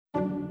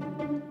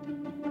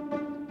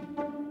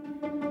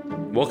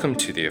Welcome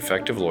to The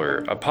Effective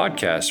Lawyer, a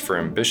podcast for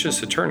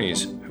ambitious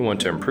attorneys who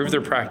want to improve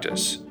their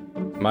practice.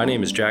 My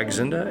name is Jack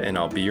Zinda, and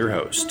I'll be your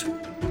host.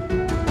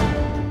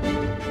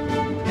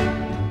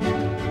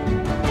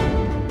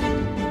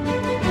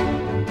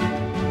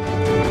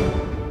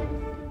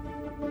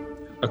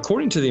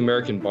 According to the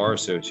American Bar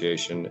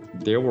Association,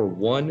 there were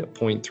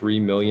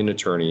 1.3 million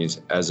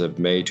attorneys as of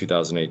May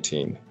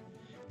 2018.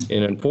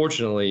 And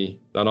unfortunately,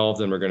 not all of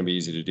them are going to be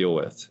easy to deal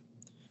with.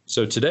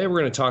 So today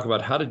we're going to talk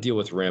about how to deal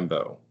with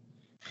Rambo,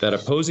 that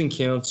opposing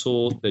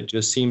counsel that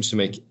just seems to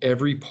make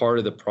every part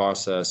of the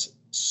process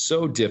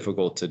so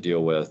difficult to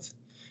deal with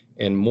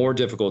and more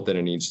difficult than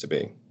it needs to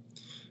be.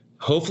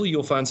 Hopefully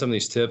you'll find some of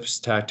these tips,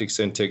 tactics,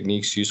 and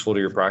techniques useful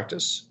to your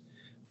practice.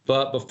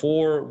 But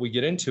before we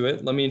get into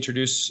it, let me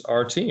introduce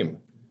our team.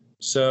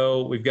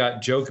 So we've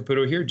got Joe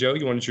Caputo here. Joe,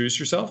 you want to introduce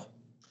yourself?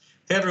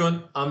 Hey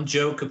everyone, I'm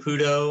Joe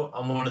Caputo.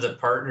 I'm one of the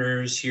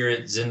partners here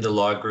at Zinda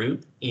Law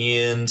Group,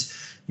 and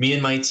me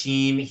and my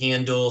team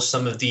handle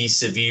some of the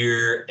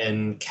severe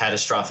and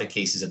catastrophic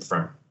cases at the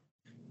firm.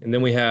 And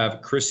then we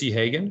have Chrissy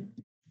Hagen.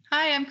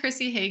 Hi, I'm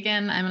Chrissy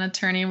Hagen. I'm an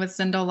attorney with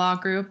Zinda Law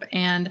Group,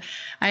 and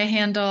I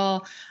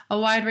handle a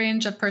wide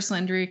range of personal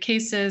injury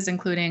cases,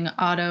 including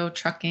auto,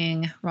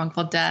 trucking,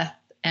 wrongful death,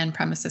 and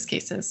premises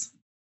cases.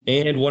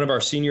 And one of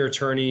our senior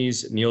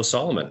attorneys, Neil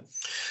Solomon.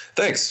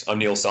 Thanks. I'm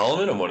Neil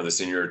Solomon. I'm one of the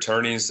senior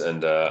attorneys,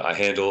 and I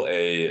handle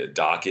a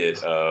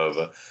docket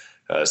of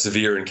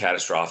severe and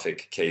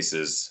catastrophic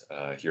cases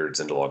here at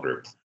Zinda Law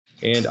Group.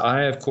 And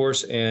I, of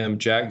course, am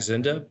Jack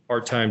Zinda,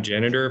 part-time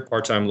janitor,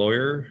 part-time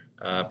lawyer,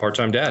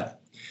 part-time dad.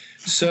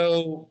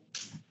 So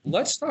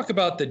let's talk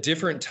about the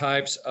different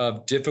types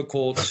of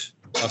difficult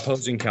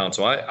opposing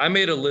counsel. I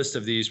made a list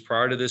of these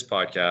prior to this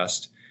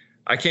podcast.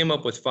 I came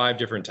up with 5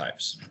 different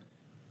types.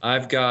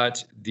 I've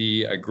got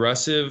the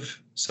aggressive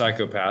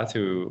psychopath,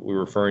 who we're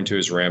referring to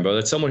as Rambo.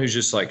 That's someone who's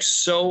just like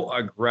so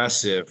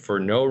aggressive for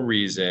no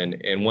reason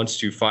and wants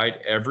to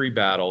fight every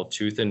battle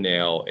tooth and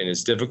nail and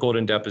is difficult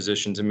in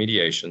depositions and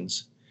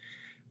mediations.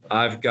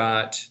 I've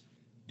got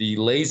the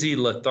lazy,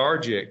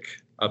 lethargic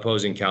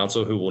opposing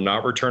counsel who will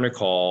not return a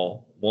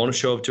call, won't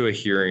show up to a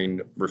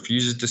hearing,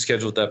 refuses to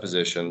schedule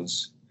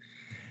depositions.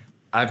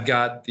 I've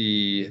got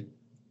the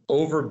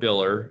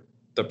overbiller,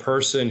 the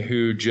person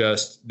who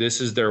just,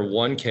 this is their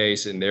one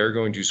case and they're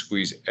going to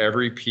squeeze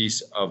every piece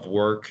of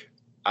work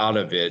out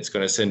of it. It's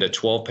going to send a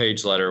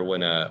 12-page letter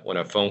when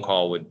a phone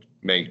call would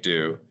make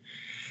do.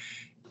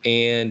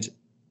 And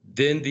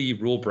then the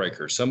rule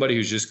breaker, somebody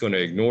who's just going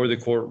to ignore the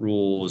court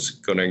rules,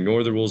 going to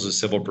ignore the rules of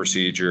civil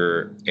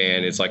procedure,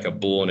 and it's like a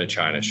bull in a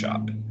china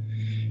shop.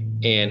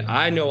 And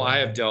I know I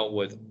have dealt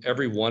with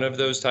every one of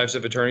those types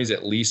of attorneys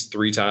at least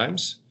 3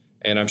 times,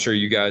 and I'm sure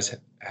you guys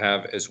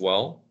have as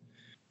well.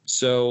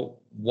 So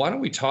why don't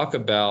we talk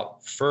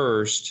about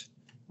first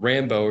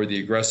Rambo, or the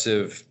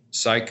aggressive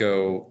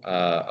psycho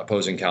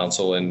opposing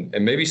counsel, and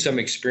maybe some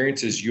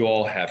experiences you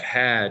all have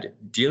had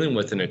dealing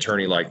with an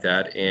attorney like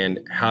that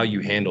and how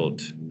you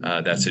handled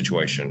that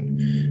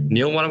situation.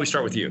 Neil, why don't we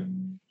start with you?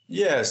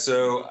 Yeah,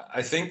 so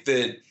I think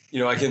that,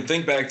 I can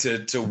think back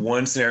to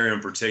one scenario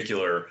in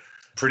particular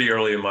pretty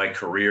early in my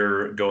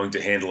career, going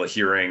to handle a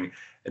hearing,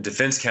 and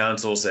defense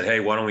counsel said,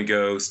 hey, why don't we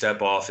go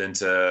step off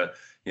into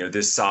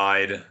this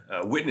side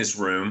witness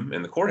room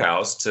in the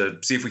courthouse to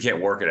see if we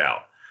can't work it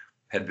out.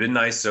 Had been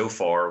nice so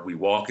far. We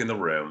walk in the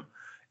room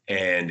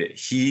and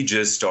he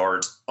just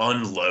starts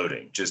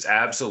unloading, just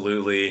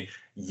absolutely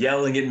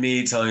yelling at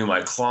me, telling me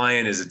my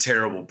client is a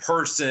terrible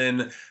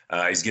person.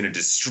 He's going to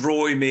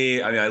destroy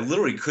me. I mean, I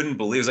literally couldn't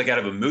believe, it was like out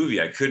of a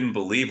movie. I couldn't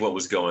believe what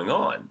was going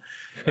on.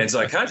 And so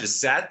I kind of just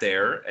sat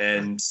there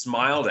and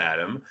smiled at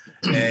him.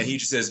 And he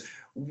just says,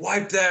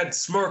 wipe that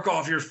smirk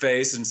off your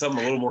face, and something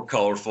a little more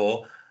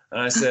colorful. And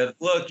I said,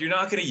 look, you're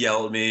not going to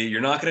yell at me. You're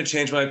not going to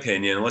change my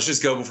opinion. Let's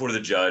just go before the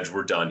judge.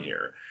 We're done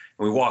here.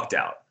 And we walked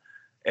out.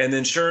 And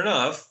then sure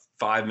enough,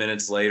 5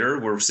 minutes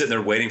later, we're sitting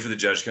there waiting for the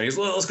judge to come. He goes,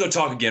 well, let's go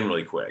talk again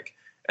really quick.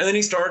 And then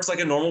he starts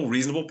like a normal,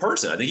 reasonable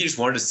person. I think he just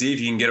wanted to see if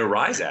he can get a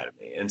rise out of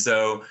me. And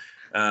so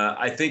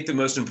I think the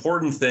most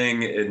important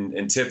thing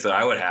and tip that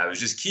I would have is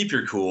just keep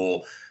your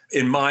cool.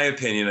 In my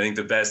opinion, I think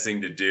the best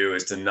thing to do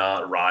is to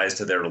not rise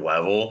to their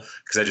level,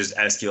 because that just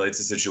escalates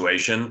the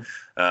situation.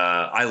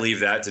 I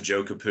leave that to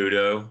Joe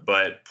Caputo,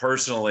 but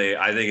personally,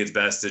 I think it's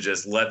best to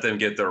just let them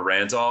get their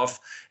rant off,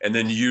 and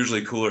then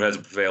usually cooler heads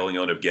will prevail, and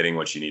you'll end up getting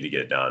what you need to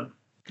get done.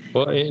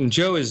 Well, and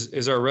Joe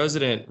is our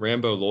resident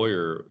Rambo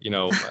lawyer.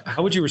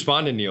 How would you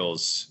respond to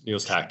Neil's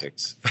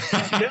tactics?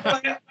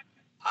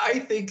 I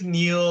think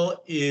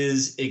Neil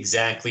is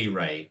exactly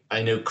right.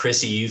 I know,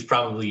 Chrissy, you've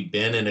probably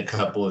been in a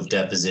couple of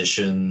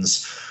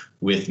depositions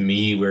with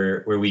me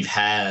where we've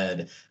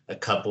had a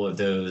couple of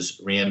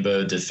those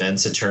Rambo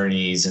defense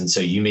attorneys. And so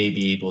you may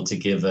be able to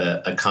give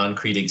a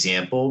concrete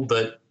example.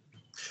 But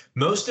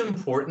most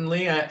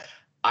importantly,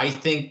 I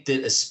think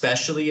that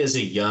especially as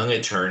a young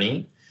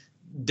attorney,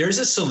 there's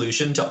a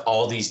solution to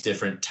all these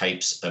different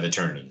types of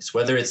attorneys,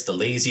 whether it's the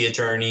lazy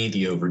attorney,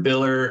 the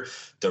overbiller,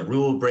 the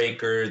rule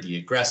breaker, the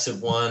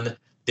aggressive one.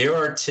 There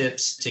are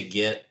tips to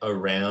get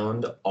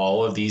around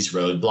all of these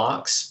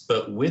roadblocks,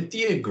 but with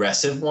the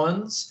aggressive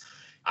ones,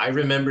 I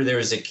remember there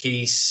was a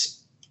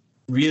case,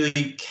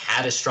 really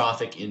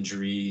catastrophic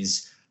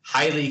injuries,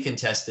 highly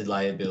contested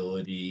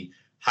liability,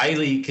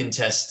 highly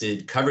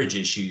contested coverage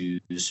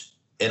issues.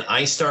 And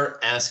I start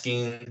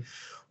asking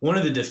one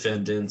of the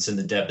defendants in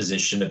the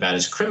deposition about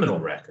his criminal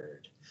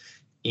record.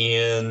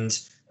 And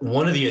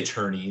one of the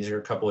attorneys, or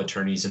a couple of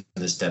attorneys in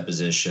this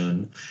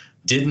deposition,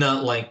 did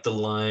not like the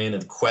line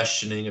of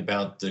questioning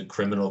about the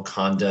criminal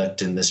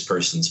conduct in this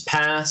person's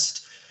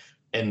past,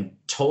 and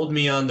told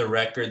me on the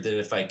record that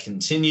if I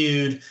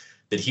continued,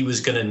 that he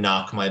was going to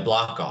knock my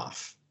block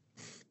off.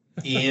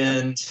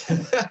 And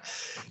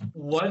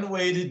one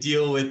way to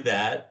deal with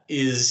that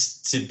is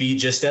to be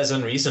just as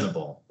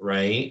unreasonable,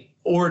 right?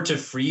 Or to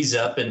freeze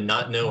up and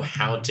not know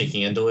how to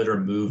handle it or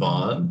move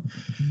on.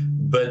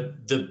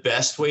 But the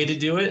best way to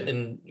do it,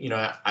 and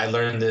I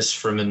learned this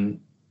from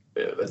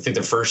I think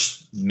the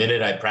first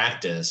minute I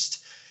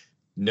practiced,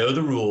 know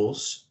the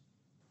rules,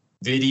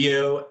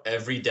 video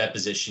every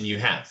deposition you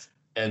have.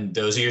 And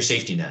those are your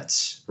safety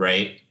nets,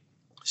 right?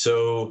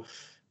 So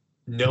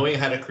knowing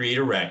how to create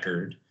a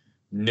record,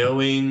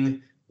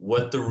 knowing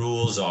what the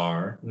rules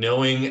are,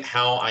 knowing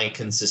how I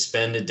can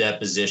suspend a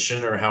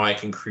deposition or how I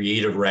can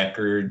create a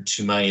record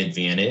to my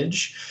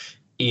advantage,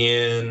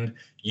 in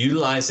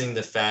utilizing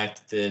the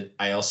fact that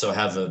I also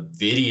have a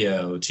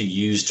video to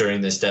use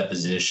during this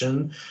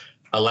deposition,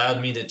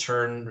 allowed me to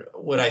turn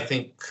what I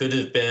think could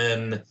have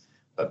been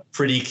a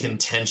pretty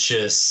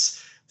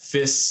contentious,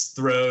 fists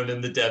thrown in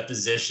the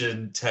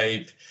deposition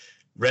type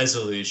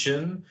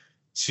resolution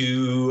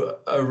to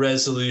a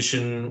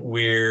resolution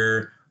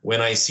where,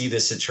 when I see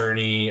this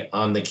attorney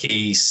on the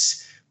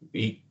case,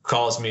 he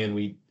calls me and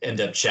we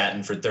end up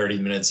chatting for 30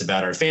 minutes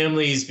about our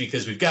families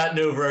because we've gotten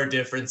over our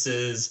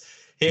differences,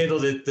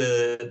 handled it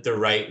the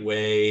right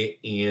way,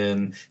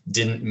 and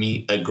didn't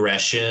meet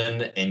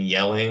aggression and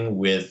yelling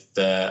with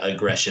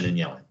aggression and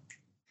yelling.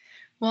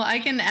 Well, I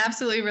can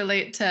absolutely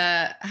relate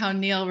to how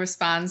Neil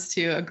responds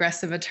to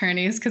aggressive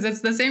attorneys, because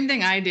it's the same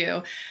thing I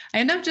do. I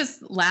end up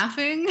just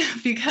laughing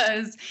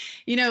because,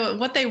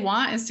 what they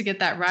want is to get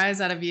that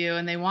rise out of you,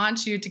 and they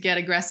want you to get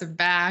aggressive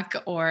back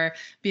or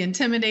be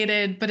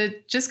intimidated, but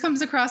it just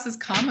comes across as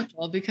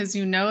comical because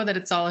you know that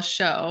it's all a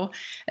show,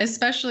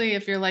 especially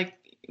if you're like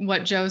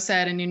what Joe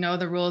said and you know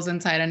the rules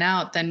inside and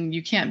out, then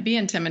you can't be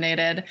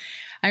intimidated.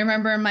 I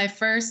remember my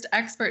first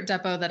expert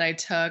depo that I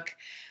took,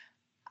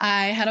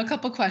 I had a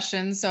couple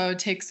questions, so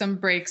take some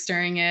breaks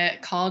during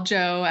it, call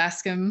Joe,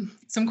 ask him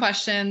some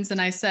questions. And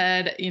I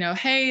said,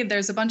 hey,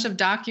 there's a bunch of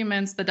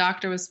documents the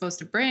doctor was supposed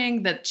to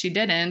bring that she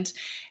didn't,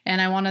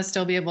 and I want to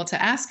still be able to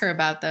ask her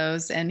about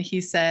those. And he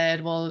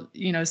said, well,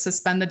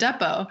 suspend the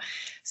depo.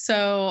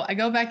 So I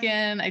go back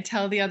in, I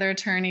tell the other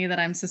attorney that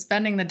I'm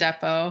suspending the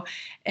depo,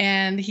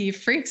 and he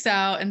freaks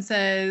out and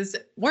says,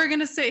 we're going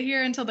to sit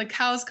here until the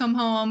cows come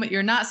home.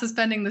 You're not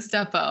suspending this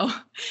depo.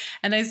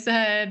 And I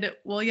said,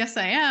 well, yes,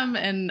 I am.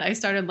 And I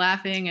started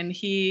laughing, and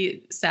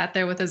he sat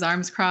there with his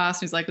arms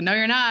crossed. He's like, no,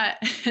 you're not.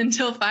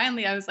 Until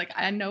finally I was like,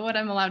 I know what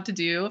I'm allowed to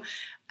do.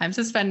 I'm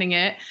suspending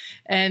it.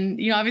 And,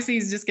 obviously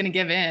he's just going to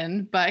give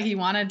in, but he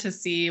wanted to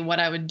see what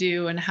I would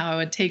do and how I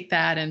would take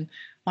that, and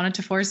wanted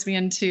to force me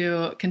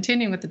into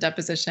continuing with the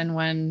deposition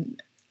when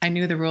I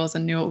knew the rules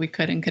and knew what we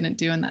could and couldn't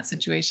do in that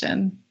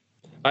situation.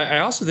 I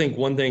also think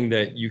one thing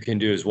that you can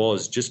do as well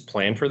is just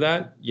plan for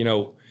that.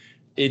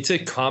 It's a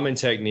common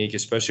technique,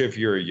 especially if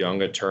you're a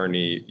young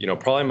attorney.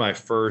 Probably my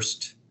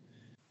first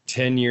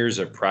 10 years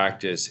of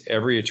practice,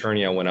 every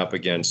attorney I went up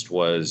against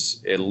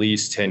was at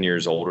least 10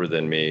 years older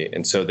than me.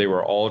 And so they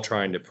were all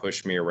trying to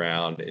push me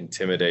around,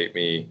 intimidate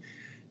me.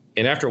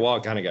 And after a while,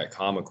 it kind of got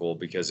comical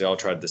because they all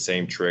tried the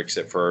same tricks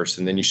at first.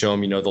 And then you show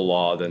them, the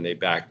law, then they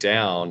back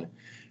down.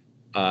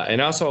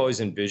 And I also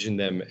always envisioned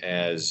them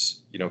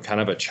as,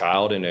 kind of a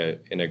child in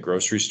a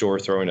grocery store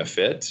throwing a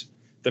fit.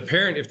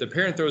 If the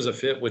parent throws a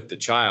fit with the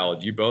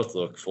child, you both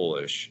look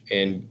foolish.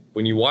 And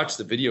when you watch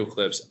the video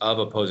clips of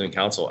opposing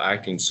counsel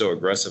acting so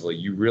aggressively,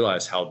 you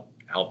realize how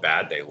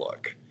bad they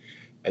look.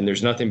 And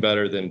there's nothing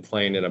better than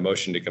playing in a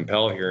motion to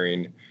compel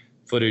hearing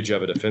footage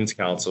of a defense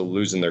counsel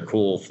losing their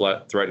cool,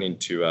 threatening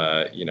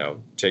to,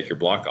 take your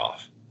block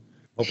off.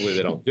 Hopefully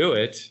they don't do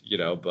it,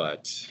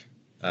 but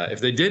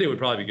if they did, it would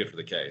probably be good for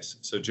the case.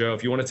 So, Joe,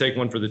 if you want to take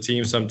one for the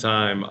team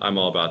sometime, I'm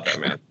all about that,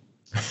 man.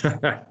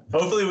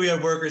 Hopefully we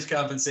have workers'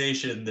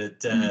 compensation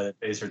that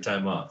pays for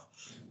time off.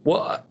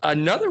 Well,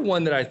 another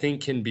one that I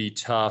think can be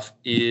tough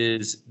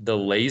is the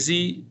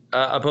lazy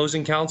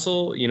opposing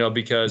counsel,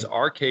 because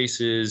our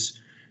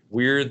cases,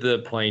 we're the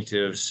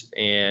plaintiffs,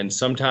 and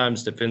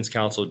sometimes defense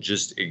counsel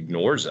just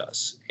ignores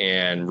us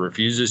and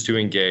refuses to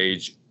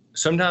engage.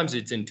 Sometimes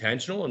it's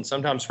intentional, and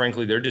sometimes,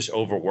 frankly, they're just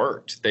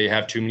overworked. They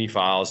have too many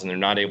files and they're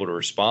not able to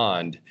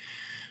respond.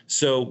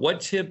 So what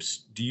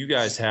tips do you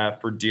guys have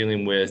for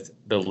dealing with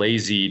the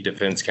lazy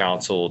defense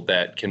counsel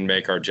that can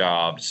make our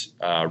jobs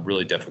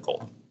really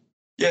difficult?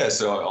 Yeah,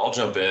 so I'll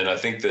jump in. I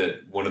think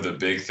that one of the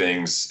big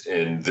things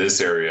in this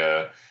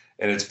area,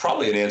 And it's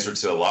probably an answer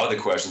to a lot of the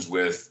questions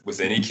with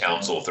any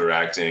counsel if they're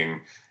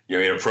acting,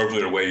 inappropriately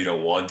in a way you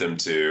don't want them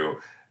to,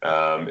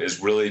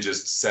 is really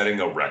just setting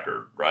a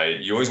record,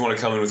 right? You always want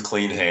to come in with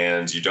clean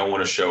hands. You don't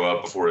want to show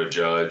up before a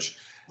judge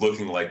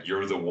looking like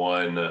you're the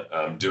one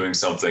doing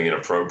something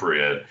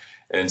inappropriate.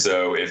 And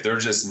so if they're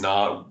just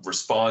not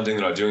responding,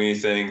 they're not doing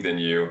anything, then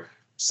you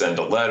send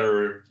a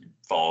letter,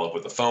 follow up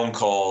with a phone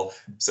call,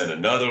 send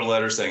another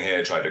letter saying, hey,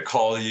 I tried to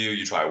call you.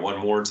 You try one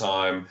more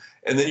time.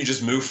 And then you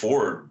just move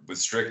forward with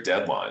strict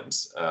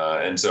deadlines.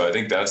 And so I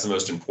think that's the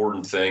most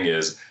important thing,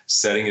 is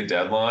setting a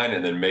deadline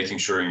and then making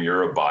sure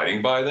you're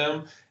abiding by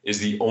them is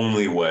the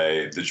only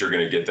way that you're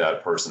going to get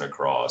that person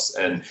across.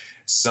 And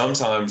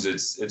sometimes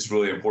it's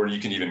really important.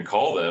 You can even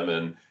call them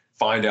and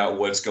find out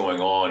what's going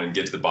on and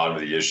get to the bottom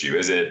of the issue.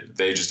 Is it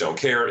they just don't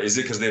care? Is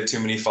it because they have too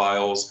many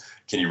files?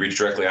 Can you reach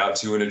directly out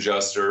to an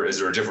adjuster? Is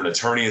there a different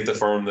attorney at the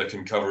firm that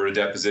can cover a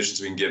deposition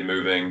so we can get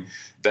moving?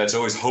 That's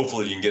always,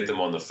 hopefully you can get them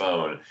on the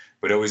phone,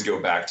 but always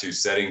go back to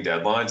setting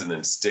deadlines and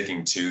then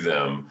sticking to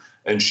them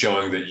and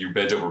showing that you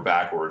bent over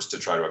backwards to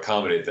try to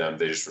accommodate them.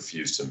 They just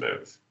refuse to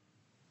move.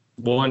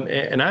 Well,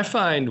 and I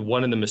find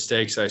one of the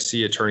mistakes I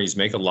see attorneys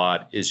make a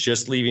lot is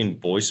just leaving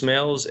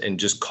voicemails and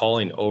just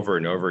calling over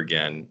and over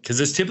again, because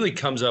this typically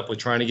comes up with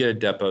trying to get a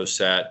depo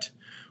set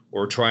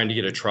or trying to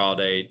get a trial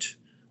date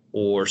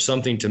or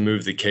something to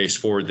move the case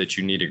forward that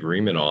you need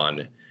agreement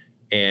on.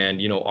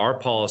 And, our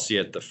policy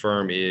at the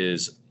firm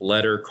is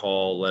letter,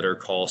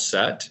 call,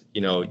 set.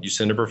 You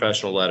send a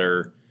professional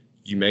letter,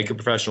 you make a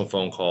professional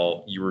phone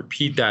call, you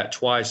repeat that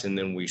twice, and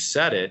then we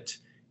set it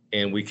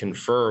and we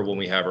confer when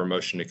we have our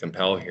motion to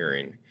compel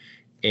hearing.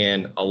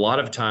 And a lot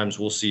of times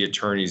we'll see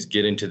attorneys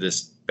get into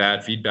this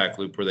bad feedback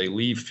loop where they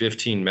leave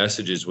 15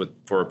 messages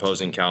for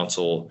opposing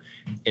counsel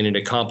and it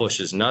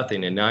accomplishes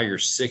nothing. And now you're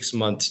 6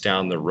 months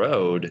down the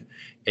road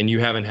and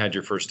you haven't had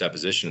your first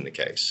deposition in the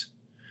case.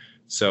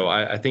 So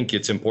I think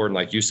it's important,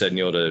 like you said,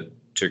 Neil,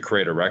 to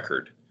create a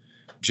record.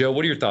 Joe,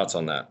 what are your thoughts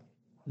on that?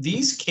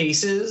 These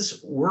cases,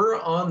 we're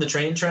on the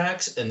train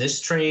tracks and this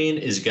train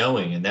is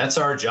going, and that's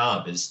our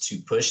job, is to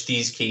push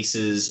these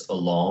cases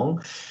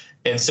along.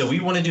 And so we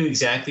want to do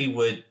exactly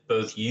what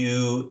both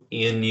you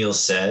and Neil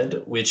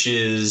said, which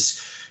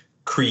is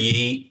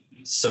create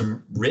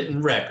some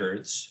written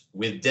records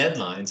with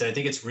deadlines. And I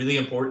think it's really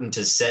important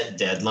to set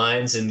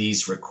deadlines in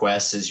these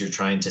requests as you're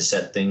trying to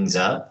set things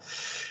up.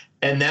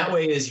 And that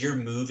way, as you're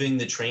moving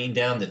the train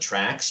down the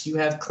tracks, you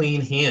have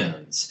clean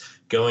hands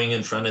going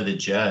in front of the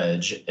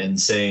judge and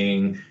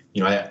saying,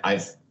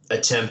 I've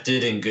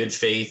attempted in good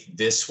faith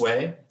this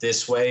way,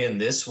 and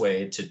this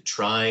way to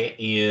try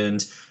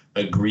and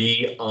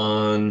agree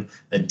on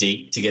a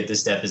date to get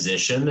this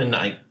deposition, and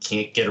I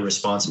can't get a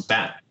response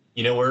back.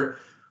 We're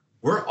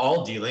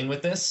all dealing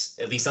with this,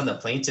 at least on the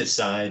plaintiff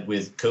side,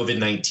 with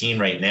COVID-19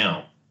 right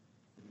now.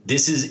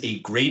 This is a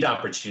great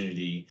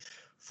opportunity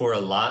for a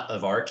lot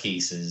of our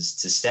cases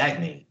to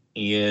stagnate.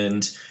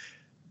 And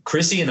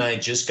Chrissy and I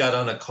just got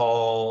on a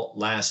call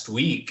last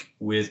week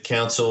with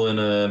counsel in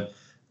a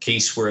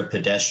case where a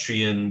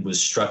pedestrian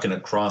was struck in a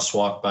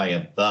crosswalk by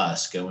a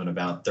bus going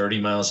about 30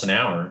 miles an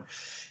hour.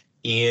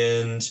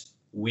 And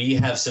we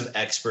have some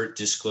expert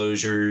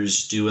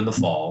disclosures due in the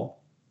fall.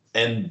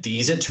 And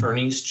these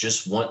attorneys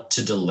just want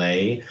to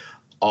delay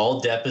all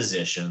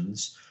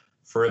depositions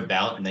for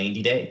about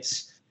 90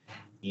 days.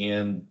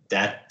 And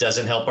that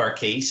doesn't help our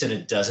case and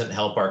it doesn't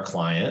help our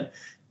client.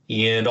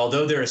 And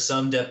although there are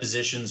some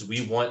depositions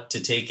we want to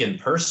take in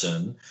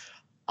person,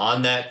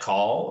 on that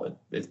call,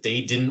 if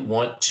they didn't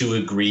want to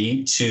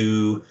agree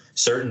to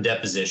certain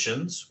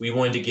depositions, we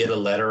wanted to get a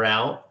letter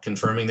out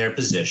confirming their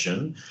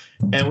position.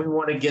 And we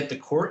want to get the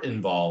court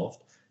involved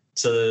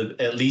to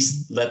at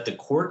least let the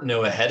court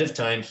know ahead of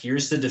time,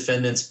 here's the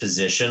defendant's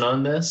position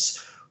on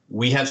this.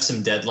 We have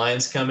some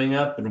deadlines coming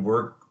up and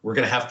we're going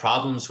to have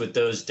problems with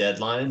those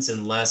deadlines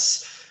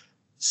unless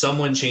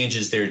someone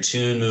changes their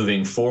tune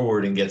moving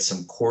forward and gets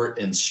some court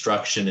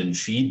instruction and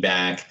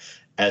feedback,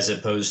 as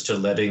opposed to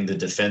letting the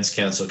defense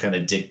counsel kind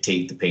of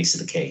dictate the pace of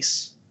the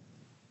case.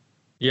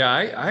 Yeah,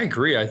 I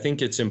agree. I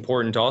think it's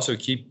important to also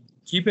keep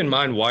in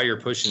mind why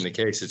you're pushing the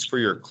case. It's for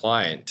your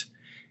client.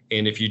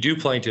 And if you do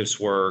plaintiff's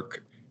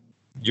work,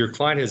 your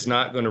client is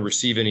not going to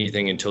receive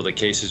anything until the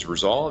case is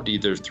resolved,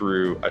 either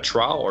through a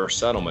trial or a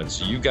settlement.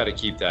 So you've got to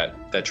keep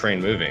that train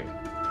moving.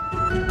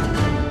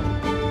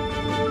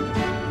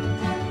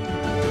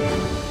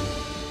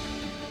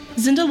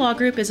 Zinda Law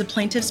Group is a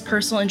plaintiff's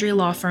personal injury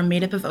law firm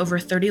made up of over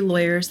 30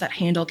 lawyers that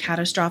handle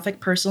catastrophic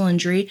personal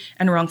injury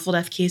and wrongful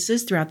death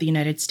cases throughout the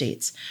United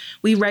States.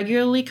 We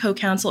regularly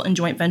co-counsel and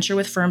joint venture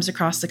with firms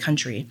across the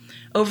country.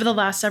 Over the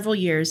last several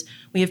years,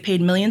 we have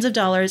paid millions of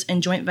dollars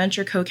in joint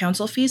venture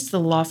co-counsel fees to the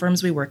law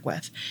firms we work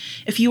with.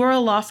 If you are a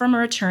law firm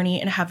or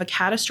attorney and have a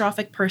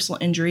catastrophic personal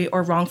injury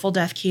or wrongful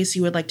death case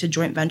you would like to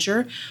joint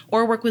venture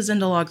or work with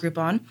Zinda Law Group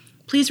on,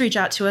 please reach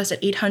out to us at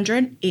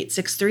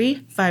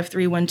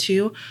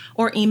 800-863-5312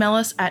 or email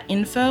us at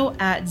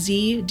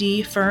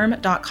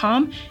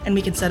info@zdfirm.com and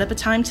we can set up a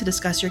time to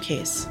discuss your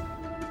case.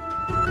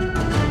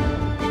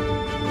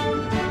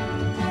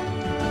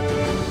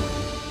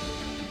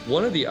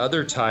 One of the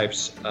other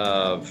types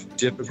of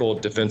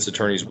difficult defense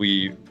attorneys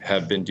we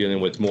have been dealing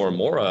with more and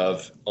more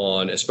of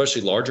on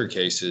especially larger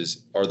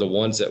cases are the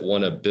ones that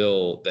want to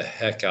bill the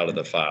heck out of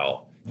the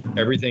file.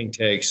 Everything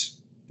takes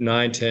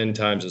 9-10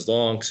 times as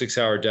long,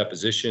 6-hour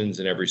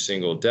depositions in every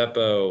single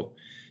depot,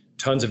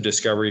 tons of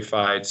discovery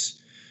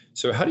fights.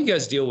 So how do you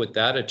guys deal with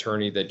that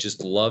attorney that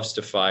just loves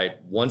to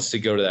fight, wants to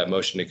go to that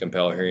motion to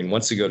compel hearing,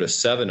 wants to go to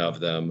 7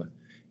 of them,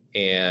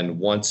 and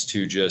wants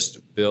to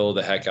just bill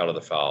the heck out of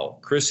the file?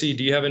 Chrissy,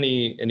 do you have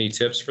any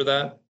tips for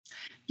that?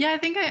 Yeah, I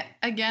think,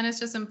 again, it's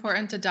just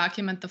important to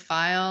document the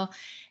file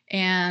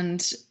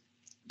and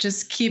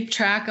just keep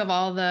track of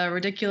all the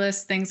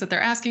ridiculous things that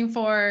they're asking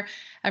for,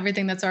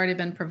 everything that's already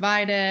been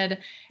provided,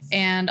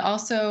 and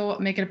also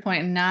make it a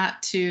point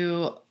not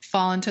to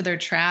fall into their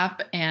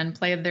trap and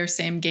play their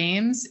same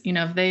games.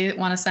 If they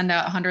want to send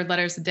out 100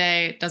 letters a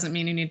day, it doesn't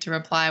mean you need to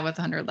reply with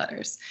 100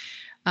 letters.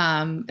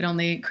 It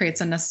only creates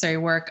unnecessary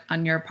work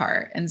on your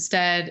part.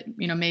 Instead,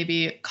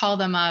 maybe call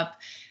them up,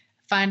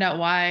 find out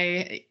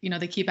why,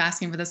 they keep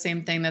asking for the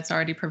same thing that's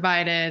already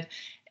provided,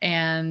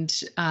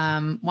 and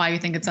why you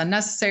think it's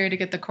unnecessary to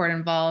get the court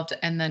involved,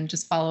 and then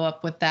just follow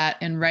up with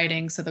that in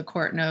writing so the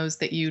court knows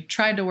that you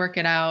tried to work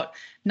it out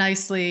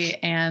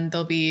nicely, and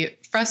they'll be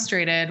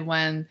frustrated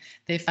when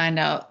they find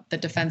out the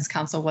defense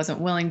counsel wasn't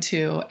willing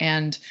to,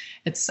 and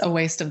it's a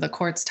waste of the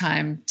court's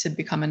time to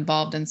become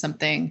involved in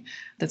something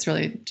that's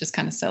really just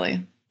kind of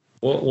silly.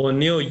 Well,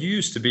 Neil, you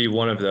used to be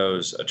one of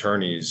those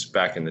attorneys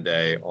back in the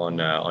day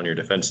on your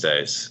defense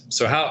days.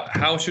 So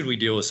how should we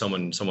deal with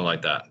someone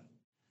like that?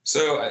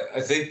 So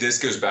I think this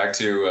goes back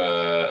to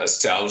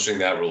establishing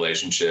that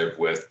relationship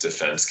with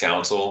defense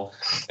counsel,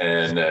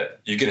 and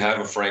you can have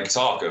a frank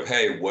talk of,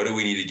 hey, what do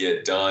we need to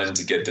get done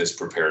to get this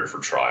prepared for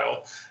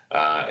trial,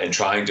 and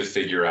trying to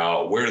figure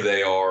out where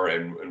they are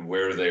and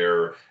where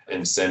their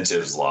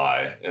incentives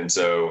lie. And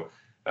so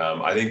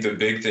I think the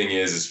big thing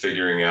is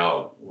figuring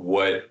out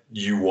what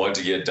you want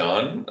to get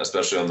done,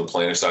 especially on the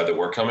plaintiff side that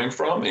we're coming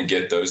from, and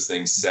get those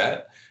things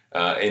set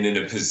and in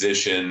a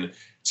position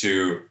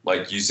to,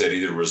 like you said,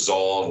 either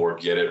resolve or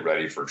get it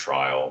ready for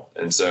trial.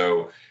 And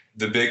so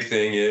the big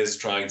thing is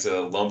trying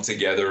to lump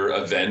together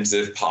events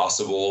if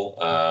possible,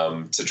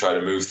 to try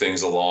to move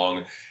things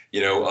along.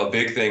 A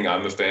big thing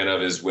I'm a fan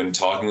of is when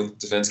talking with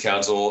defense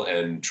counsel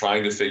and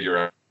trying to figure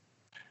out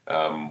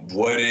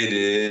what it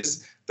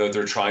is that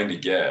they're trying to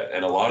get.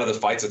 And a lot of the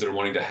fights that they're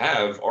wanting to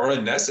have are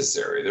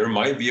unnecessary. There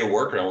might be a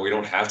workaround where we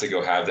don't have to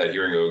go have that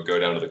hearing or go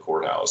down to the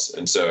courthouse.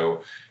 And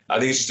so I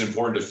think it's just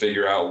important to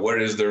figure out what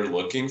it is they're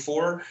looking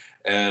for.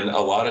 And a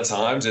lot of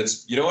times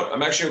it's, you know what,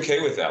 I'm actually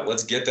okay with that.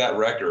 Let's get that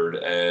record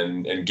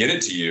and get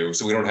it to you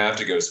so we don't have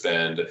to go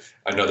spend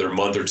another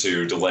month or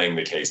two delaying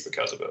the case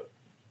because of it.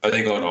 I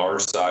think on our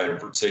side in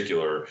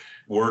particular,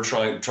 we're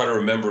trying to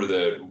remember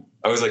that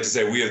I always like to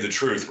say we have the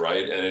truth,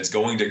 right? And it's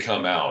going to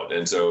come out.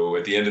 And so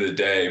at the end of the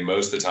day,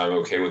 most of the time, I'm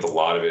okay with a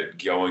lot of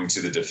it going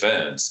to the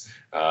defense,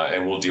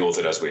 and we'll deal with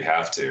it as we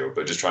have to,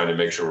 but just trying to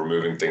make sure we're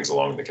moving things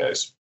along in the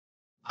case.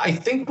 I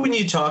think when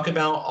you talk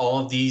about all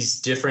of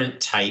these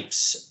different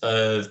types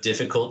of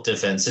difficult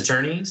defense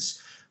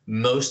attorneys,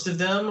 most of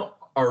them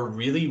are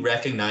really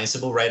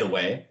recognizable right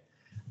away.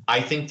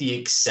 I think the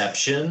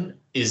exception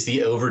is the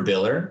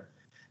overbiller.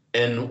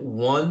 And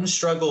one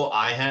struggle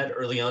I had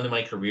early on in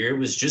my career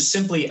was just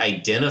simply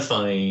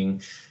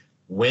identifying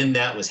when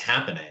that was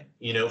happening.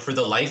 For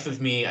the life of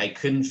me, I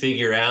couldn't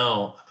figure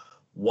out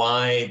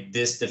why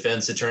this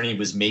defense attorney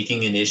was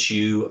making an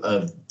issue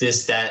of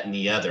this, that, and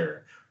the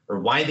other, or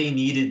why they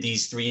needed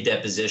these 3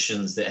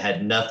 depositions that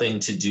had nothing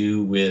to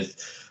do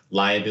with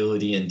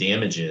liability and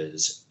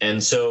damages.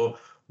 And so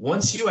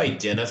once you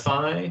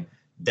identify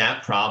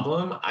that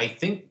problem, I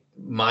think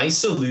my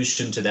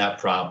solution to that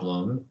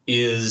problem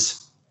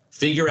is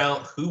figure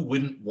out who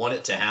wouldn't want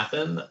it to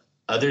happen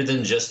other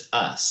than just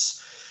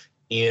us.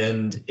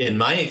 And in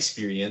my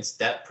experience,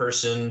 that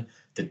person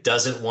that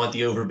doesn't want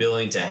the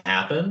overbilling to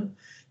happen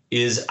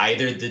is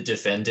either the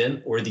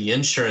defendant or the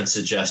insurance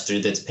adjuster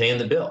that's paying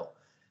the bill.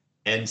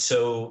 And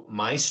so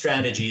my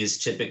strategy is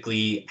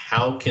typically,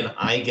 how can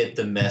I get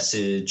the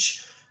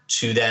message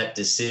to that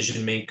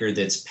decision maker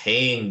that's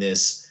paying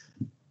this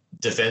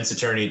defense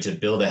attorney to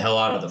bill the hell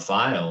out of the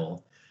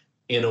file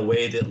in a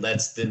way that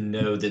lets them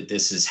know that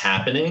this is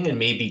happening and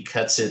maybe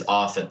cuts it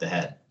off at the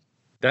head?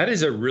 That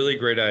is a really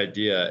great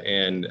idea.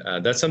 And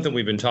that's something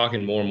we've been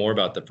talking more and more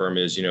about the firm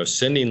is,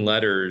 sending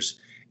letters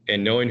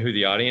and knowing who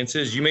the audience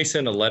is. You may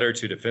send a letter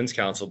to defense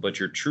counsel, but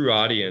your true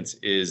audience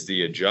is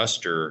the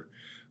adjuster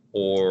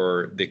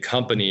or the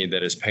company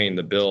that is paying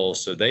the bill.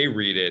 So they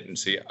read it and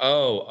see,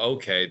 oh,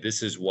 okay,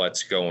 this is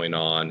what's going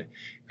on,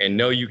 and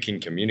know you can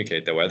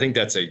communicate that way. I think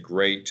that's a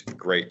great,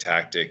 great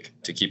tactic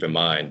to keep in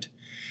mind.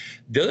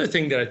 The other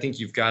thing that I think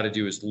you've got to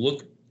do is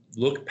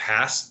look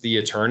past the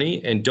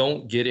attorney and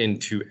don't get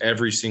into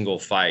every single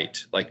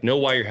fight. Like, know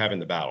why you're having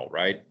the battle,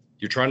 right?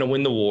 You're trying to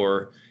win the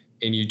war,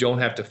 and you don't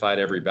have to fight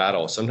every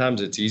battle.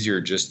 Sometimes it's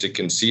easier just to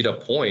concede a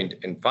point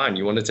and fine,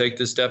 you want to take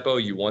this depot,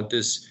 you want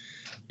this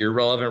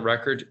irrelevant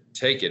record,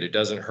 take it. It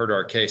doesn't hurt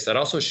our case. That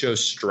also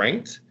shows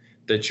strength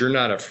that you're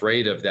not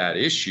afraid of that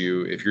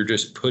issue if you're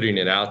just putting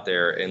it out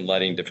there and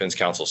letting defense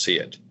counsel see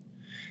it.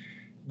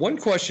 One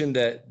question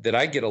that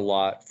I get a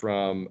lot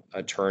from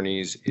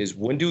attorneys is,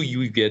 when do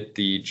you get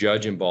the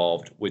judge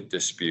involved with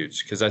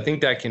disputes? Because I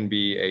think that can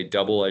be a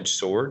double-edged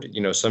sword.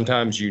 You know,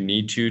 sometimes you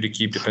need to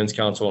keep defense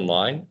counsel in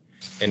line,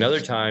 and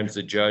other times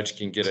the judge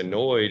can get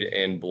annoyed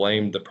and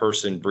blame the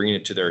person bringing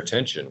it to their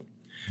attention.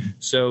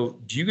 So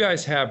do you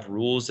guys have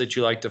rules that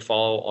you like to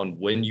follow on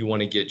when you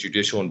want to get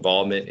judicial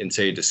involvement in,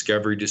 say, a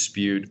discovery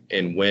dispute,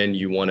 and when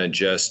you want to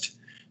just,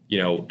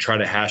 try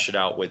to hash it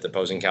out with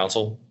opposing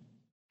counsel?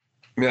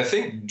 I mean, I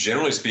think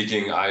generally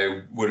speaking,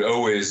 I would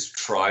always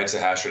try to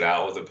hash it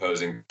out with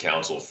opposing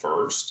counsel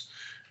first.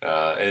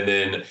 And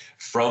then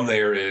from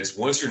there, it's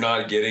once you're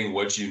not getting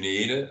what you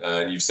need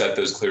and you've set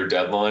those clear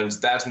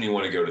deadlines, that's when you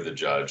want to go to the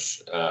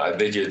judge. I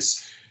think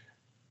it's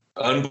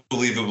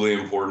unbelievably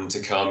important to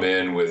come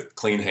in with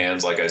clean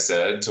hands, like I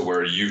said, to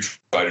where you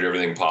try to do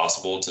everything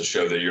possible to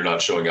show that you're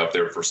not showing up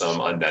there for some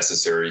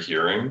unnecessary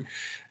hearing.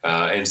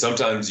 And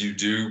sometimes you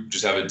do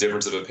just have a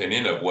difference of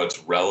opinion of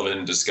what's relevant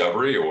in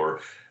discovery,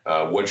 or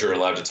what you're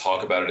allowed to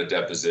talk about at a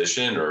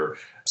deposition, or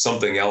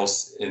something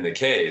else in the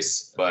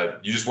case.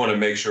 But you just want to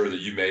make sure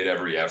that you made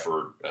every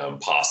effort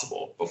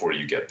possible before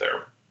you get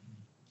there.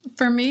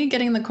 For me,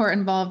 getting the court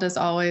involved is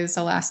always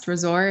a last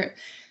resort,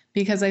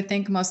 because I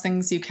think most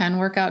things you can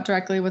work out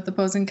directly with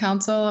opposing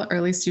counsel, or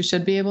at least you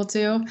should be able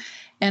to.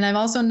 And I've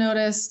also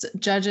noticed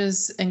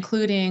judges,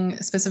 including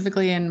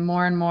specifically in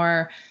more and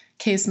more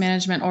case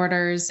management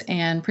orders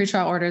and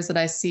pretrial orders that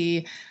I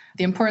see,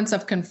 the importance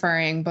of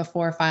conferring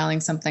before filing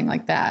something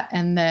like that.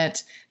 And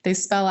that they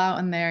spell out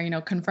in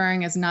there,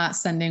 conferring is not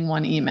sending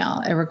one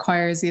email. It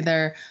requires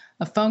either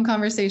a phone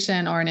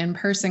conversation or an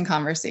in-person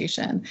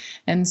conversation.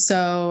 And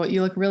so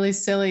you look really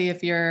silly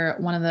if you're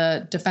one of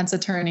the defense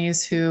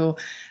attorneys who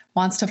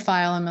wants to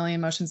file a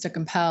million motions to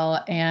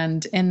compel,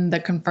 and in the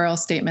conferral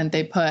statement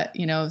they put,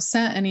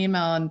 sent an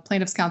email and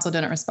plaintiff's counsel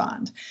didn't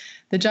respond.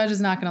 The judge is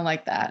not going to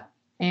like that.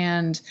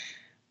 And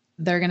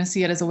they're going to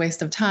see it as a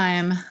waste of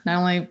time, not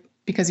only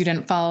because you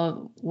didn't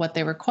follow what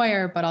they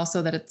require, but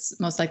also that it's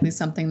most likely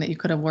something that you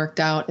could have worked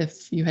out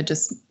if you had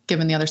just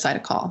given the other side a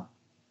call.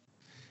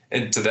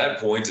 And to that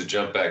point, to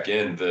jump back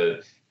in,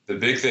 the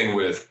big thing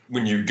with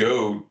when you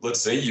go,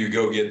 let's say you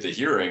go get the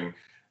hearing,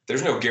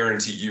 there's no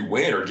guarantee you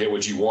win or get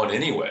what you want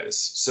anyways.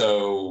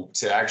 So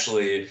to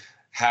actually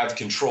have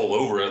control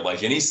over it,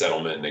 like any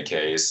settlement in a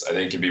case, I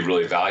think can be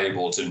really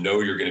valuable to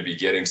know you're going to be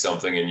getting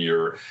something and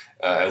you're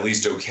at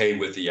least okay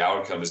with the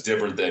outcome, is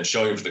different than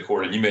showing up to the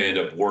court and you may end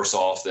up worse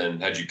off than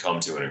had you come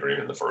to an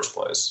agreement in the first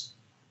place.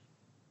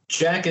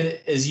 Jack,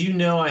 as you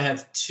know, I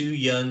have 2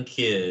 young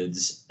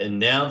kids, and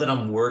now that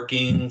I'm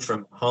working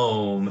from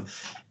home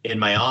in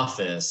my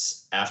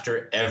office,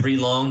 after every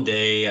long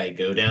day, I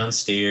go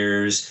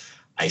downstairs,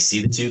 I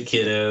see the 2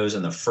 kiddos,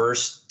 and the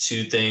first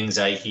 2 things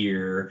I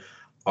hear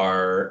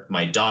are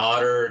my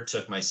daughter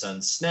took my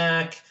son's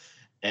snack,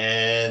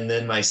 and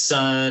then my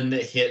son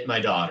hit my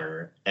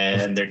daughter,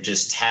 and they're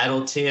just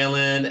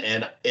tattletaling,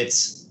 and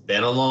it's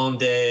been a long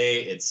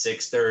day. It's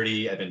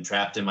 6:30. I've been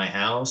trapped in my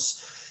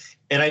house,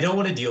 and I don't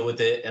want to deal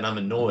with it, and I'm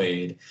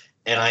annoyed,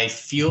 and I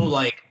feel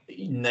like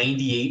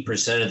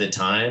 98% of the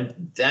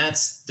time,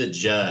 that's the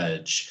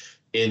judge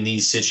in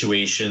these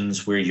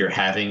situations where you're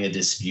having a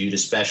dispute,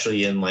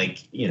 especially in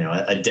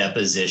a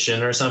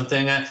deposition or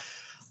something.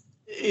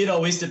 It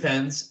always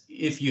depends.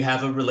 If you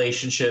have a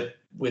relationship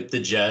with the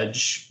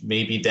judge,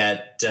 maybe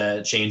that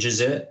changes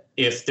it.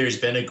 If there's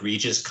been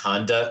egregious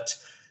conduct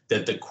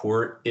that the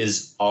court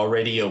is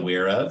already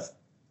aware of,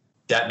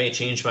 that may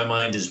change my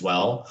mind as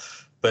well.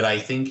 But I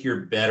think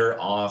you're better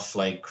off,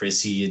 like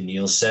Chrissy and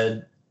Neil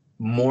said,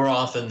 more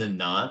often than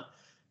not,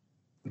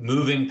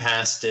 moving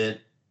past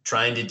it,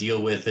 trying to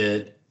deal with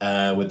it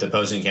with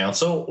opposing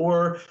counsel,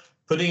 or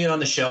putting it on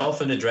the shelf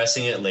and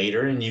addressing it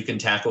later, and you can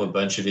tackle a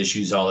bunch of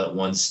issues all at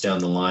once down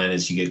the line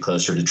as you get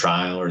closer to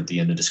trial or at the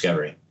end of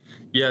discovery.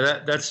 Yeah,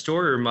 that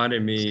story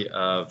reminded me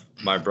of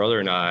my brother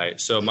and I.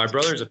 So my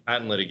brother's a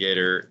patent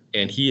litigator,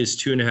 and he is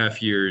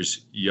 2.5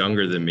 years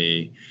younger than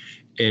me.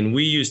 And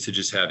we used to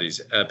just have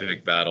these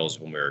epic battles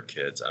when we were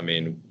kids. I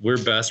mean,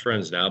 we're best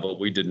friends now, but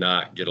we did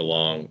not get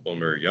along when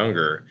we were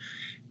younger.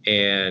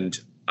 And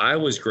I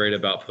was great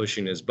about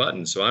pushing his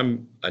buttons. So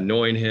I'm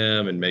annoying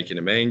him and making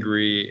him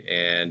angry,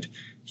 and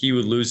he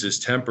would lose his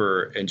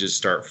temper and just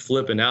start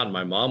flipping out. And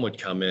my mom would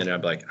come in and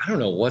I'd be like, I don't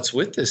know what's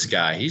with this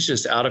guy. He's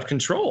just out of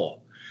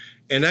control.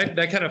 And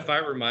that kind of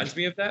fight reminds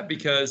me of that,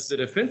 because the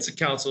defense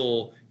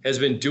counsel has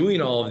been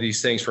doing all of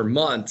these things for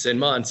months and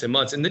months and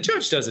months. And the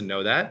judge doesn't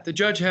know that. The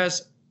judge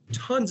has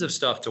tons of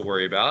stuff to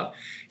worry about.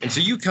 And so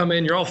you come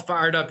in, you're all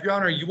fired up. Your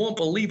Honor, you won't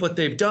believe what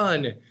they've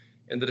done.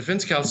 And the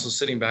defense counsel is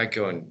sitting back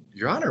going,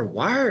 Your Honor,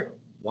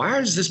 why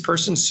is this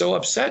person so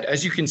upset?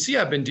 As you can see,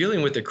 I've been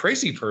dealing with a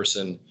crazy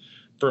person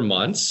for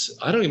months.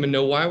 I don't even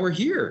know why we're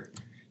here.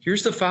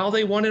 Here's the file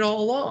they wanted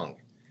all along.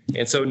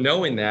 And so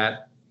knowing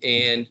that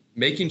and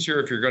making sure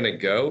if you're going to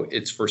go,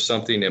 it's for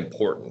something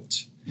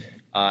important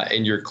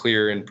and you're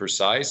clear and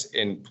precise.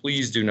 And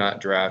please do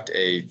not draft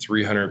a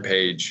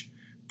 300-page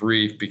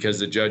brief because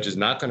the judge is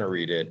not going to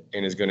read it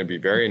and is going to be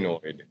very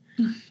annoyed,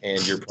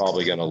 and you're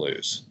probably going to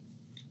lose.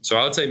 So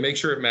I would say make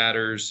sure it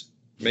matters,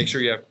 make sure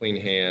you have clean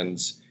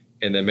hands,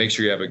 and then make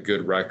sure you have a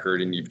good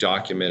record and you've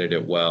documented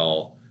it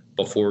well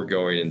before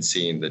going and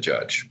seeing the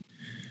judge.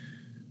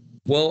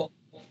 Well,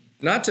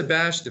 not to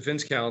bash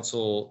defense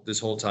counsel this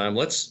whole time,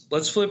 let's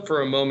flip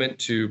for a moment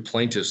to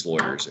plaintiff's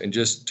lawyers and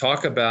just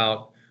talk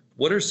about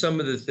what are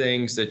some of the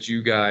things that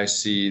you guys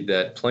see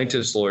that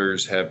plaintiff's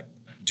lawyers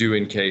do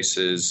in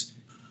cases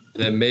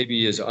that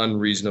maybe is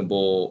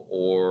unreasonable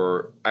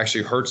or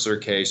actually hurts their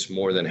case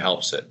more than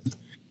helps it.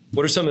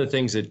 What are some of the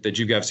things that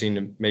you guys have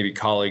seen, maybe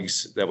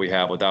colleagues that we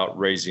have, without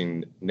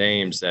raising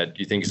names, that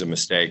you think is a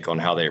mistake on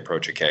how they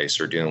approach a case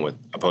or dealing with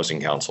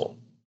opposing counsel?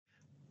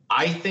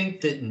 I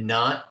think that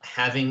not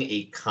having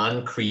a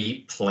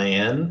concrete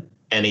plan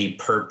and a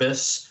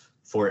purpose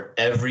for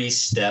every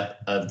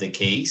step of the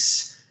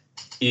case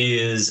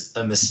is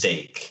a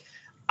mistake.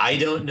 I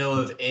don't know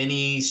of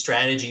any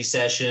strategy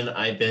session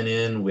I've been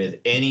in with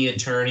any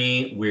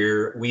attorney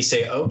where we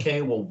say,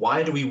 okay, well,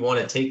 why do we want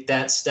to take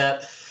that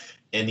step?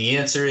 And the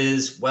answer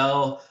is,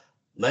 well,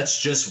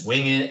 let's just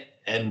wing it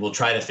and we'll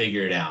try to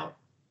figure it out.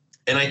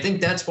 And I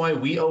think that's why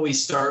we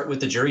always start with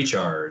the jury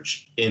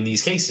charge in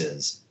these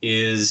cases,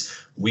 is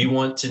we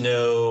want to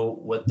know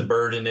what the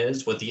burden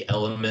is, what the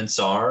elements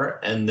are,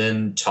 and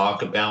then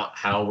talk about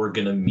how we're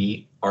going to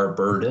meet our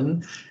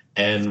burden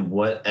and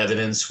what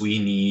evidence we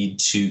need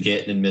to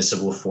get an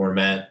admissible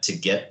format to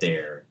get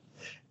there.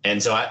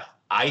 And so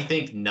I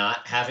think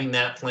not having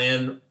that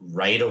plan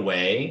right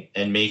away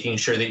and making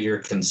sure that you're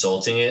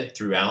consulting it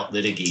throughout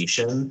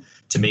litigation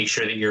to make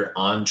sure that you're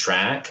on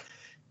track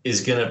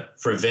is going to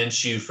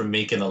prevent you from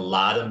making a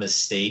lot of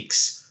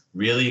mistakes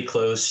really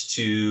close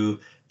to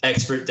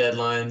expert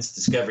deadlines,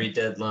 discovery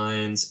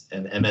deadlines,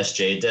 and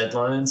MSJ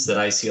deadlines that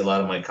I see a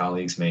lot of my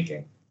colleagues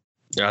making.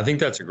 Yeah, I think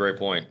that's a great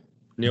point.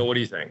 Neil, what do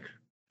you think?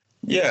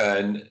 Yeah,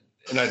 and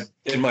I,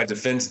 in my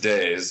defense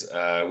days,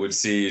 would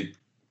see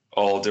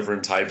all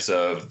different types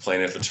of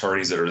plaintiff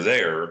attorneys that are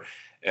there.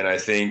 And I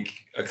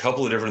think a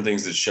couple of different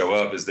things that show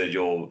up is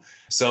that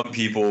some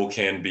people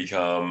can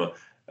become,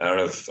 I don't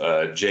know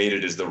if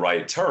jaded is the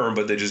right term,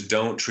 but they just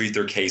don't treat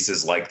their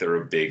cases like they're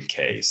a big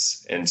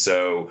case. And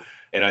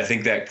I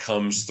think that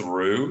comes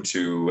through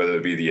to whether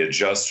it be the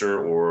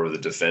adjuster or the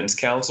defense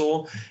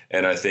counsel.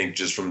 And I think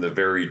just from the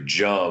very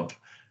jump,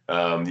 you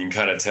can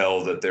kind of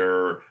tell that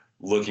they're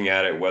looking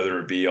at it, whether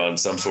it be on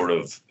some sort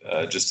of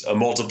just a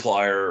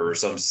multiplier or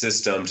some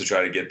system to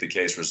try to get the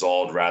case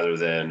resolved, rather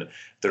than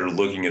they're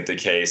looking at the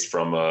case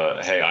from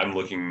hey, I'm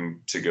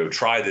looking to go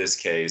try this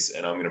case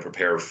and I'm going to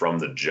prepare from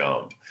the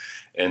jump.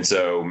 And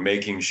so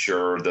making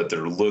sure that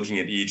they're looking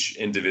at each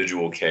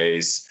individual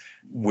case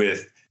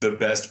with the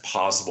best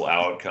possible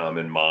outcome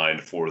in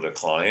mind for the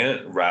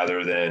client,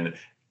 rather than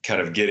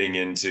kind of getting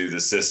into the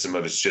system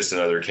of it's just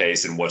another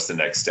case and what's the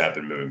next step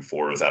and moving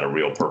forward without a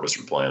real purpose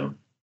or plan.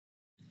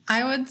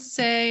 I would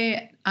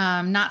say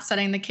not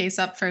setting the case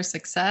up for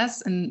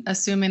success and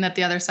assuming that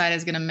the other side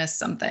is going to miss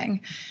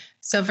something.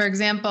 So, for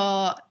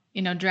example,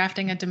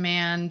 drafting a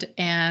demand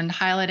and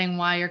highlighting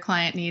why your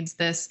client needs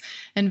this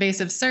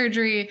invasive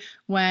surgery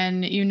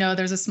when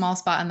there's a small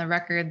spot in the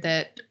record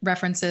that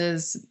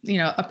references,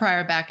 a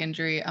prior back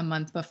injury a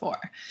month before,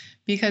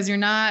 because you're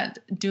not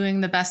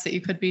doing the best that you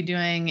could be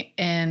doing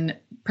in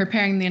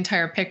preparing the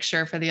entire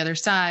picture for the other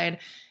side.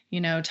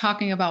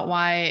 Talking about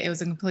why it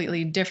was a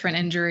completely different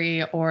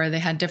injury or they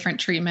had different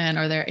treatment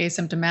or they're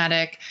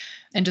asymptomatic,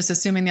 and just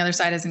assuming the other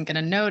side isn't going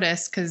to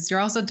notice, because you're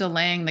also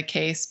delaying the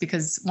case,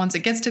 because once it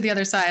gets to the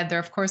other side, they're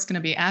of course going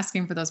to be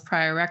asking for those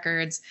prior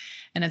records.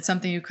 And it's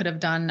something you could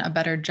have done a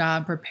better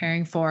job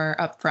preparing for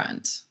up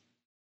front.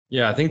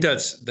 Yeah, I think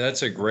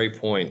that's a great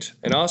point.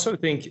 And I also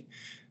think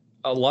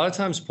a lot of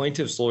times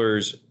plaintiffs'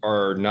 lawyers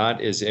are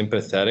not as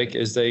empathetic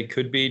as they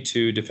could be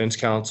to defense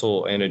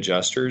counsel and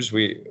adjusters.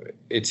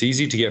 It's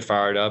easy to get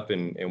fired up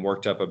and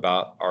worked up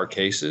about our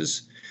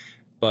cases,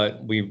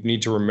 but we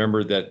need to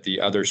remember that the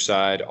other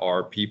side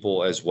are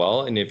people as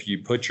well. And if you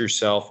put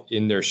yourself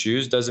in their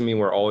shoes, doesn't mean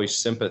we're always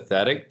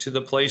sympathetic to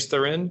the place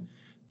they're in,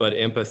 but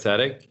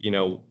empathetic,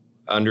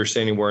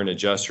 understanding where an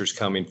adjuster's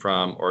coming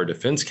from or a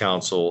defense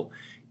counsel,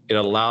 it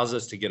allows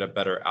us to get a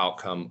better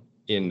outcome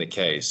in the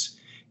case.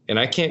 And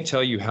I can't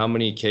tell you how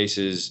many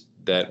cases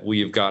that we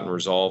have gotten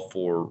resolved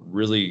for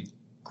really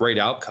great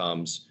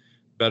outcomes,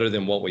 better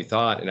than what we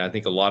thought. And I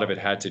think a lot of it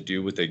had to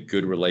do with a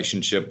good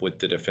relationship with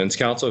the defense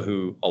counsel,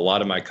 who a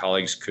lot of my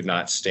colleagues could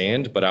not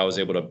stand, but I was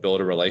able to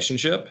build a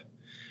relationship.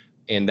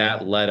 And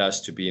that led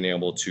us to being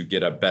able to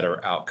get a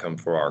better outcome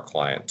for our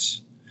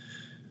clients.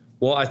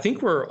 Well, I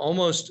think we're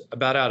almost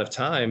about out of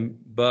time,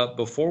 but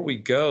before we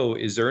go,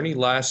 is there any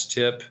last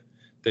tip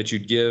that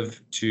you'd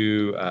give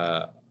to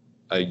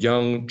a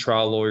young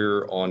trial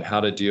lawyer on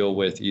how to deal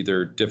with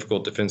either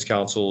difficult defense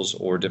counsels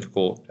or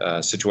difficult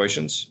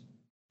situations?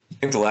 I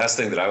think the last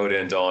thing that I would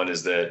end on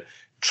is that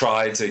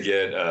try to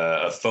get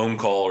a phone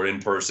call or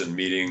in-person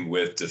meeting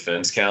with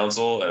defense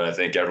counsel. And I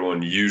think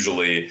everyone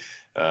usually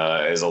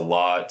is a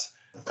lot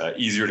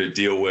easier to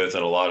deal with,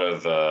 and a lot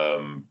of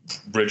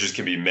bridges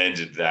can be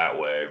mended that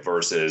way,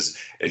 versus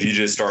if you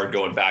just start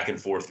going back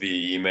and forth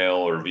via email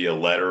or via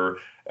letter,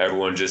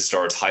 everyone just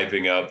starts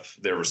hyping up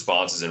their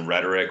responses in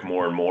rhetoric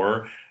more and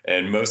more.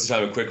 And most of the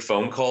time, a quick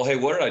phone call, hey,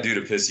 what did I do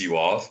to piss you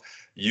off,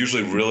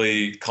 usually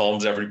really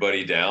calms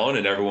everybody down,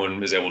 and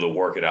everyone is able to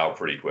work it out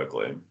pretty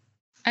quickly.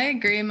 I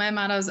agree. My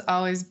motto's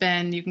always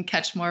been, you can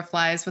catch more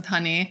flies with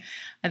honey.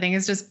 I think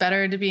it's just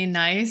better to be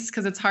nice,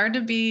 because it's hard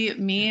to be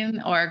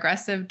mean or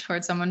aggressive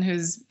towards someone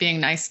who's being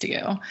nice to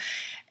you.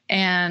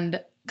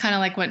 And kind of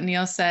like what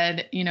Neil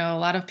said, a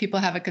lot of people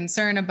have a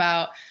concern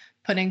about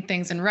putting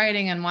things in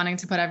writing and wanting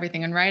to put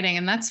everything in writing,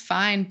 and that's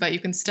fine, but you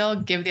can still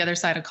give the other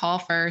side a call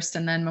first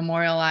and then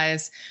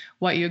memorialize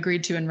what you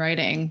agreed to in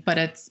writing. But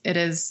it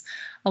is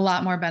a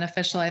lot more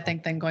beneficial, I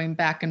think, than going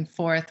back and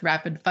forth,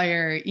 rapid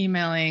fire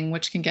emailing,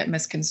 which can get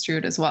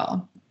misconstrued as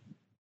well.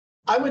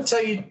 I would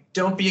tell you,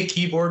 don't be a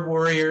keyboard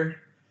warrior.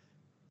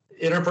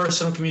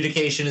 Interpersonal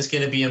communication is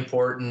going to be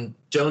important.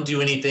 Don't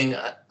do anything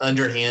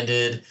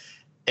underhanded.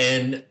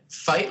 And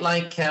fight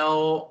like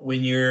hell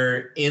when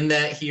you're in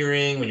that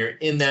hearing, when you're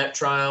in that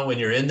trial, when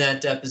you're in that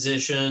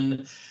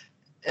deposition.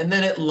 And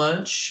then at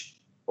lunch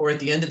or at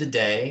the end of the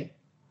day,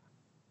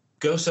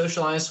 go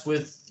socialize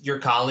with your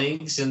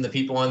colleagues and the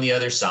people on the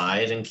other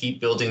side and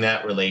keep building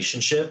that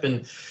relationship.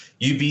 And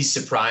you'd be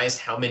surprised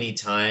how many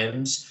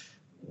times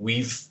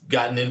we've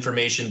gotten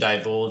information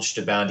divulged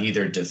about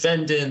either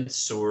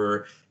defendants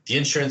or the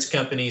insurance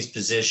company's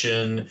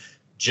position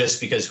just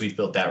because we've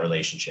built that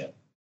relationship.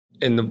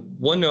 And the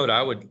one note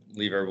I would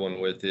leave everyone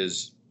with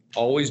is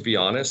always be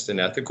honest and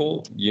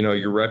ethical.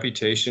 Your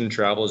reputation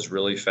travels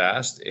really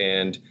fast,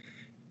 and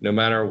no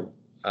matter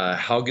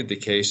how good the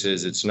case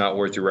is, it's not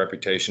worth your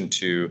reputation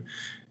to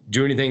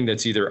do anything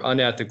that's either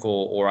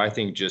unethical or, I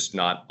think, just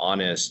not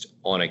honest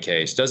on a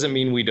case. Doesn't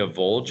mean we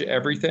divulge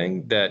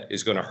everything that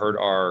is going to hurt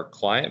our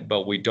client,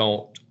 but we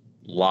don't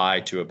lie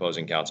to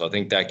opposing counsel. I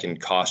think that can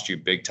cost you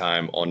big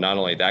time on not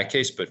only that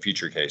case, but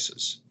future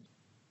cases.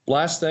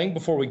 Last thing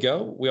before we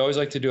go, we always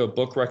like to do a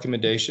book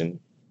recommendation.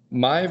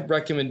 My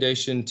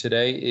recommendation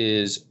today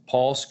is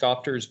Paul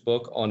Skopter's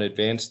book on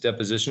advanced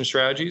deposition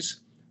strategies.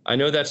 I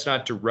know that's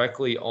not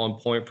directly on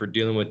point for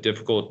dealing with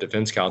difficult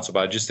defense counsel,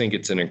 but I just think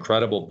it's an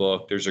incredible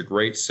book. There's a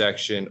great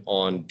section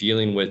on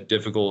dealing with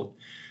difficult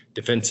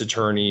defense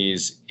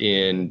attorneys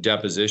in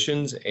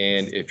depositions.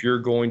 And if you're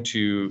going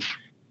to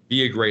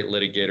be a great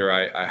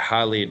litigator, I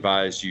highly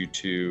advise you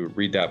to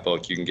read that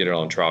book. You can get it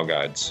on Trial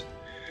Guides.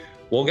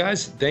 Well,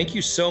 guys, thank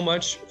you so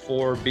much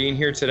for being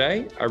here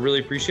today. I really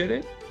appreciate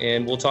it,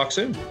 and we'll talk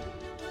soon.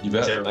 You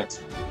bet. Thanks.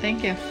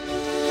 Thank you.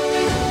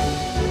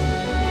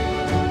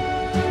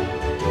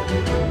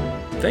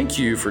 Thank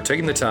you for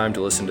taking the time to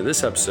listen to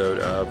this episode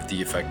of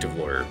The Effective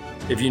Lawyer.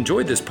 If you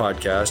enjoyed this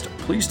podcast,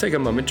 please take a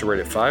moment to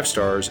rate it 5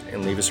 stars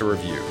and leave us a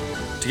review.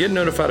 To get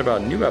notified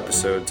about new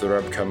episodes that are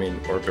upcoming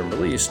or have been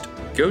released,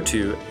 go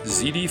to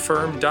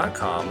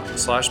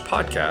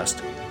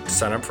zdfirm.com/podcast to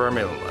sign up for our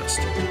mailing list.